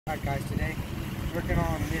Alright guys, today working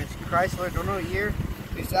on this Crysler, don't know what year,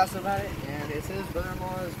 we just asked about it, and it says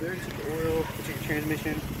brother-in-law is very cheap oil, cheap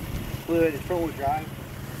transmission, fluid, it's front wheel drive.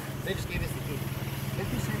 They just gave us the key. They've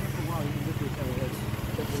been saying it for a while, you can look at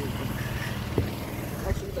it.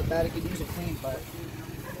 Actually, it's not bad, it could use it clean, but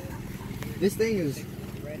this thing is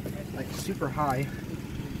like super high.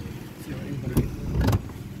 Let's see what anybody can.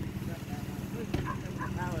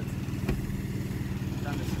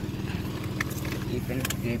 Ethan,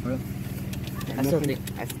 Gabriel.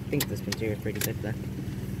 I think this material is pretty good though.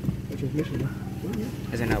 The transmission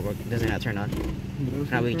Does it not work? Does it not turn on?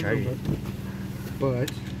 Not really charged.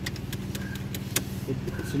 But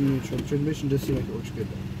it's a neutral. Transmission does seem like it works good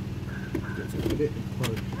though. So put it in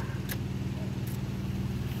park.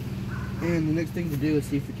 And the next thing to do is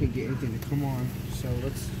see if we can get anything to come on. So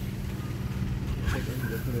let's check into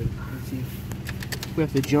the hood and see if we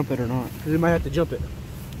have to jump it or not. Because we might have to jump it.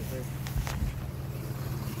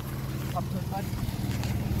 Up to the bud.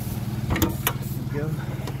 There we go.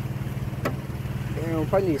 And we'll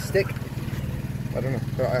probably need a stick. I don't know.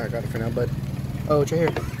 Oh, I got it for now, bud. Oh, it's right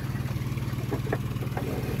here.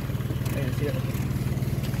 Hey, see that?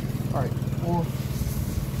 Alright, well,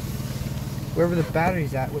 wherever the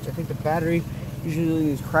battery's at, which I think the battery usually in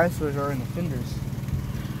these Chryslers are in the fenders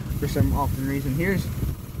for some often reason. Here's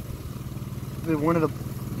one of the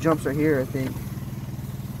jumps right here, I think. I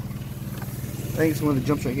think it's one of the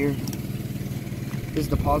jumps right here. This is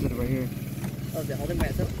the positive right here. Oh, they're holding by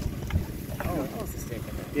itself? Oh, it's a stick.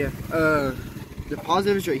 Yeah. The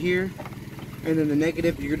positive is right here, and then the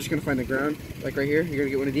negative, you're just gonna find the ground, like right here. You're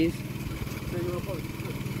gonna get one of these.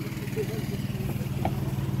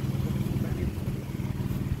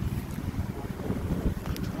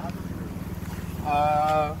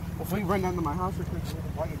 If we run down to my house, we're gonna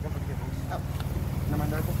why you jump on cables. Oh, never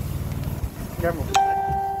mind, Michael. Careful.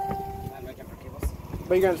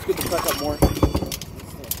 But you gotta scoot the truck up more.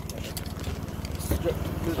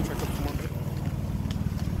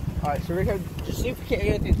 Alright, so we're gonna just see if we can't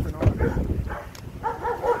get anything to turn on.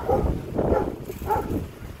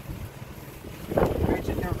 We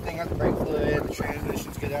checked everything out, the brake fluid, the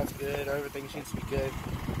transmission's good, that's good, everything seems to be good.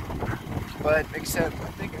 But except,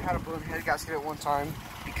 I think it had a blown head gasket at one time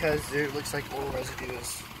because it looks like oil residue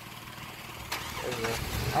is everywhere.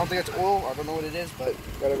 I don't think it's oil, I don't know what it is, but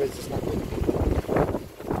whatever, it's just not good.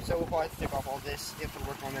 So we'll probably have to take off all this, if we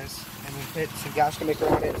work on this, and then put some gasket maker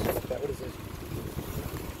on it, stuff like that. What is this?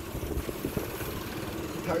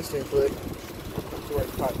 Power steering fluid. That's the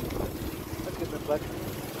right pot. That's good, my bud.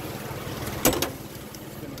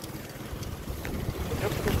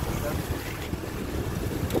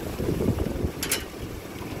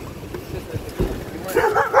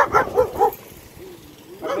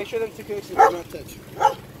 Make sure them two connections do not touch.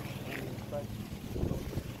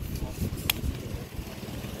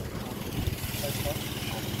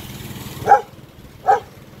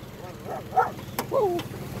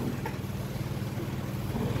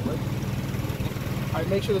 Alright,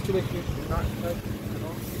 make sure the two connections do not touch at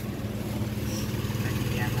all.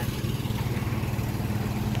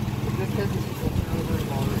 This test is over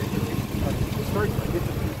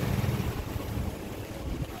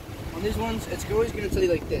on these ones, it's always going to tell you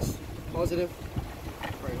like this. Positive.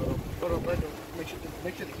 Alright, hold on, bud. Make sure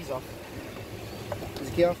the key's off. Is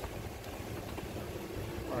the key off?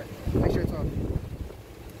 Alright, make sure it's off.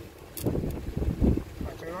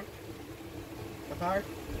 Alright, turn it on. The power.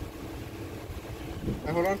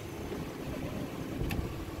 Alright, hold on.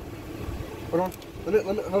 Hold on.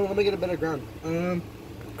 Let me get a better ground. Ground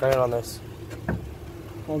it on this. I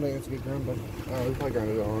don't think that's a good ground, but we probably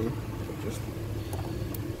grounded it on. Just.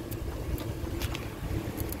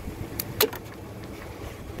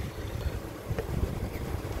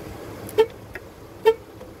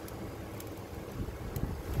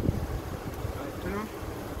 Turn on.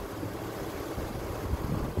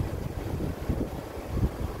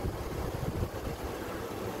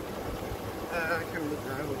 I kind of look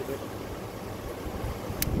around a little bit.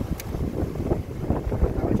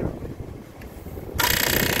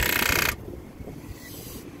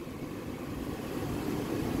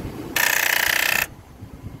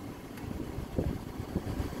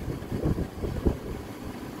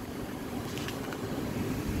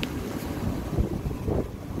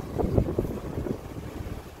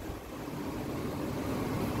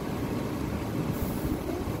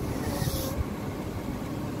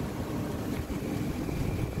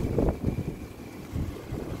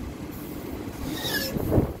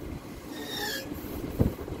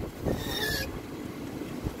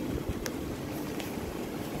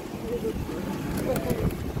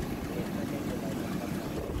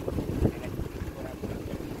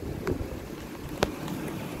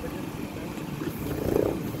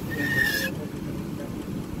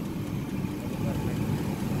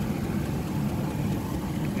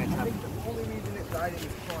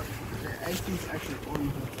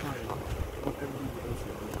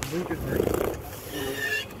 good for it.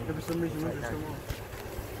 And for some reason, winter's still on.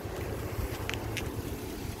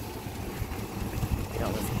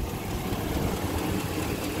 Don't listen.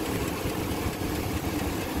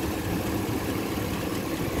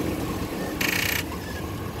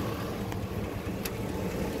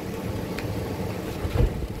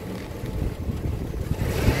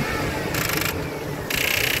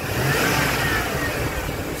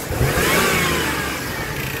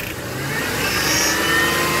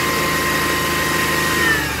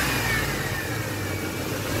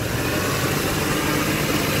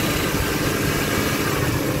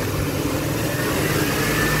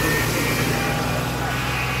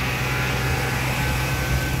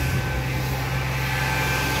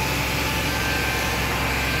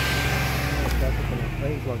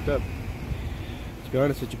 He's locked up. To be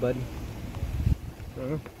honest with you, buddy.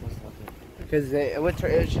 Because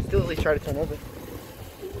it should still at least try to turn over.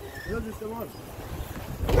 Those are still on.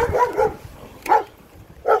 You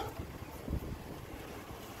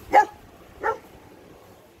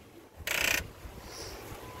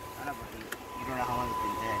don't know how long it's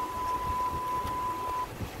been dead.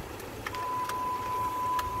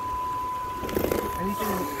 Anything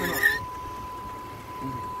that's turn off.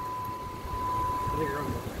 I think you're on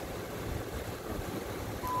there.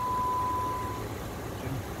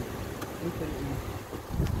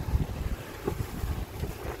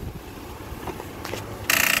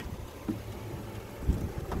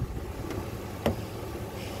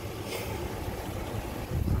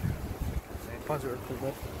 Pause it real quick,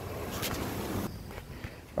 bud.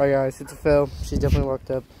 Alright guys, it's a fail. She's definitely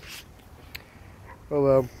locked up. Oh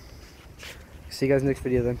well. See you guys next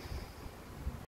video then.